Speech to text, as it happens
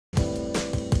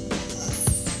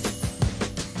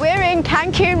We're in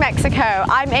Cancun, Mexico.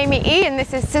 I'm Amy E and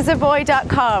this is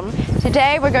ScissorBoy.com.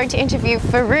 Today we're going to interview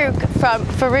Farouk from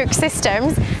Farouk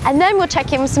Systems, and then we'll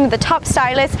check in with some of the top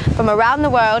stylists from around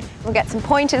the world. We'll get some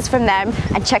pointers from them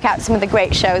and check out some of the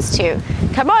great shows too.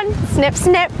 Come on, snip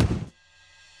snip.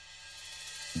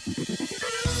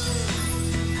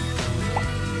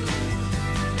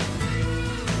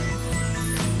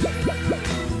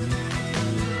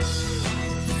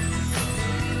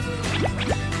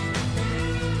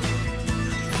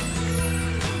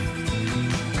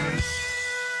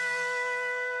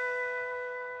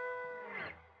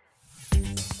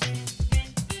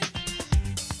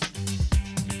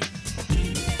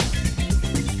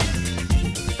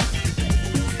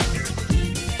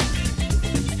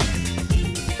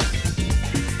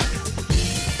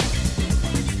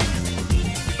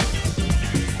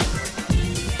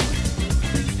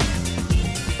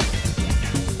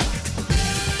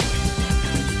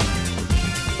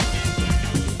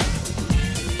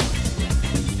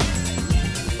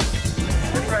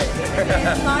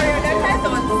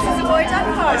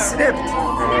 I snipped.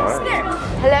 Snip.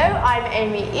 Hello, I'm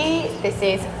Amy E. This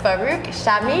is Farouk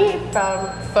Shami from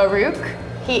Farouk.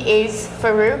 He is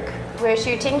Farouk. We're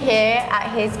shooting here at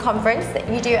his conference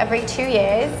that you do every 2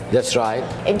 years. That's right.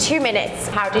 In 2 minutes,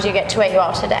 how did you get to where you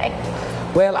are today?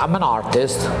 Well, I'm an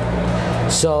artist,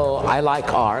 so I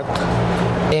like art,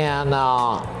 and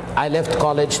I left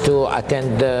college to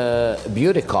attend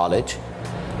beauty college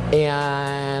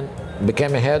and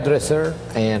became a hairdresser,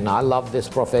 and I love this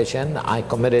profession. I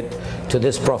committed to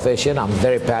this profession. I'm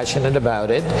very passionate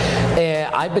about it.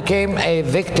 I became a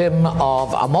victim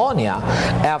of ammonia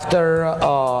after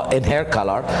in hair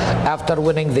color after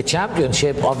winning the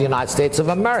championship of the United States of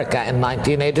America in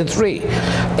 1983.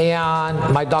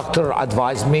 And my doctor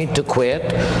advised me to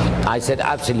quit. I said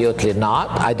absolutely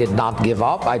not. I did not give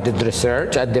up. I did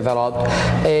research. I developed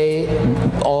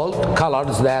all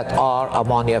colors that are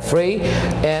ammonia-free,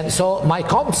 and so my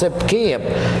concept came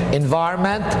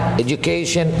environment,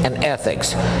 education, and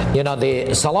ethics. You know,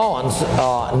 the salons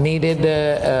needed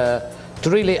to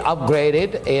really upgrade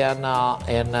it in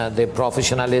the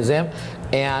professionalism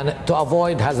and to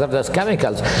avoid hazardous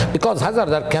chemicals, because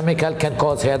hazardous chemical can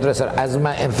cause hairdresser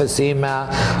asthma, emphysema,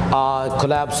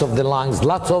 collapse of the lungs,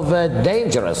 lots of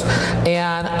dangerous.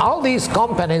 And all these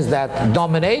companies that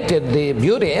dominated the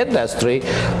beauty industry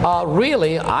are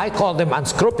really, I call them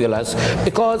unscrupulous,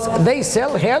 because they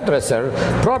sell hairdresser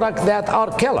products that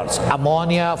are killers,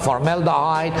 ammonia,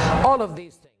 formaldehyde, all of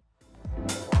these things.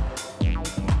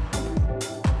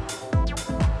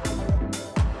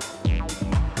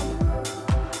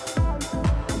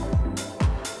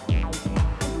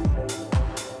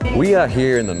 We are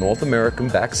here in the North American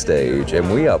backstage,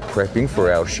 and we are prepping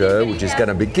for our show, which is going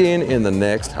to begin in the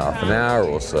next half an hour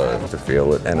or so to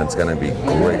feel it, and it's going to be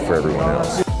great for everyone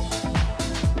else.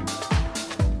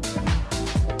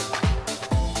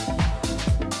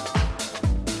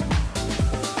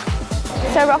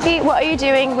 So Rocky, what are you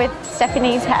doing with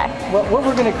Stephanie's hair? Well, what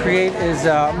we're going to create is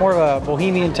more of a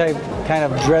bohemian type kind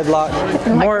of dreadlock,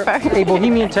 more a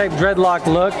bohemian type dreadlock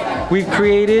look. We've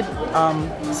created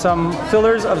some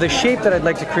fillers of the shape that I'd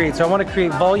like to create. So I want to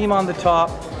create volume on the top,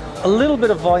 a little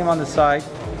bit of volume on the side,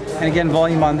 and again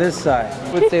volume on this side.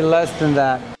 I would say less than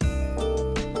that.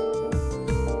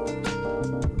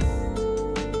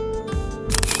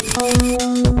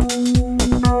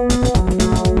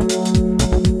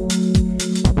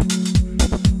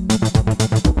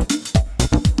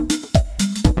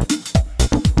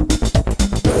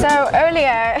 So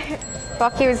earlier,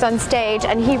 Rocky was on stage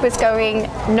and he was going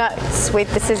nuts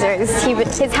with the scissors.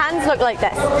 His hands looked like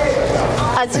this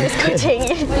as he was cutting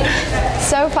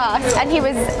so fast, and he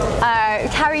was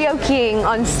karaokeing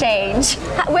on stage.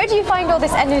 Where do you find all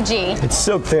this energy? It's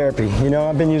silk therapy. You know,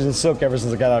 I've been using silk ever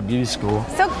since I got out of beauty school.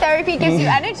 Silk therapy gives you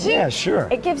energy? Yeah, sure.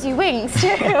 It gives you wings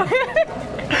too.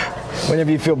 Whenever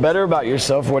you feel better about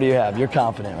yourself, what do you have? You're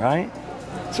confident, right?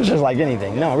 So it's just like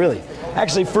anything. No, really.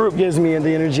 Actually, Farouk gives me the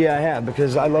energy I have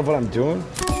because I love what I'm doing.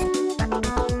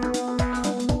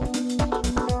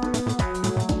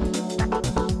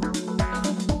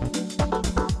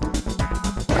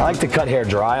 I like to cut hair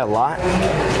dry a lot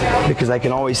because I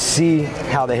can always see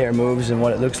how the hair moves and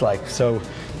what it looks like. So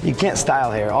you can't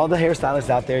style hair. All the hairstylists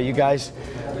out there, you guys,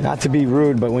 not to be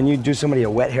rude, but when you do somebody a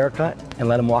wet haircut and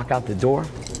let them walk out the door,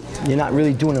 you're not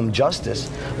really doing them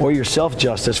justice or yourself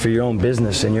justice for your own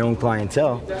business and your own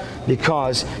clientele,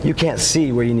 because you can't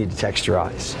see where you need to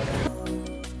texturize.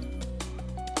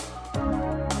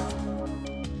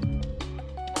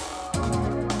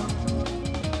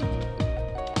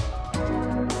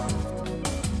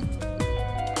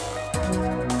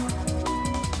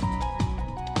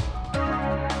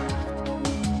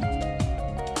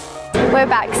 We're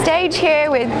backstage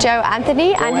here with Joe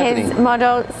Anthony and his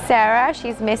model Sarah.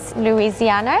 She's Miss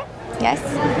Louisiana. Yes?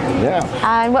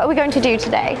 Yeah. And what are we going to do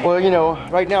today? Well, you know,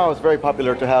 right now it's very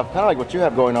popular to have, kind of like what you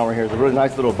have going on right here. There's a really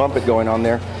nice little bump it going on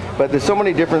there. But there's so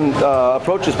many different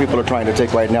approaches people are trying to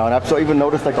take right now. And I've even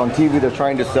noticed, like on TV, they're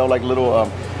trying to sell like little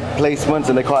placements,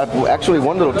 and they call it, actually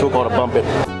one little tool called a bump it.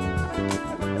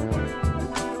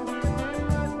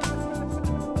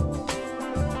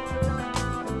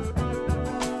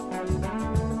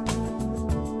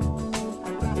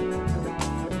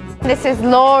 This is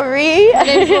Laurie. My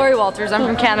name's Laurie Walters. I'm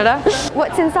from Canada.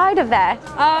 What's inside of there?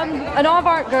 An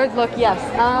avant-garde look, yes.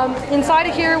 Inside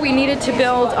of here, we needed to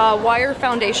build a wire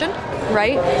foundation,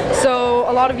 right? So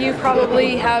a lot of you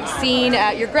probably have seen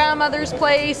at your grandmother's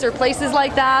place or places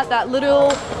like that, that little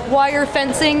wire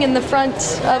fencing in the front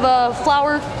of a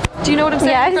flower. Do you know what I'm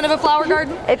saying? Yes. In front of a flower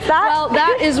garden? It's that? Well,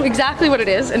 that is exactly what it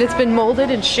is, and it's been molded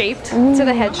and shaped to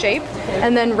the head shape,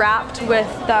 and then wrapped with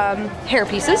hair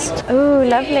pieces. Ooh,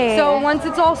 lovely. So once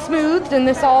it's all smoothed and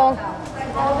this all,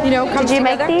 you know, comes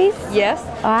together. Did you make these? Yes.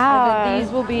 Wow. And then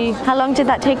these will be... How long did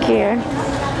that take you?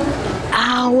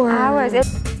 Hours.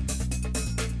 Hours.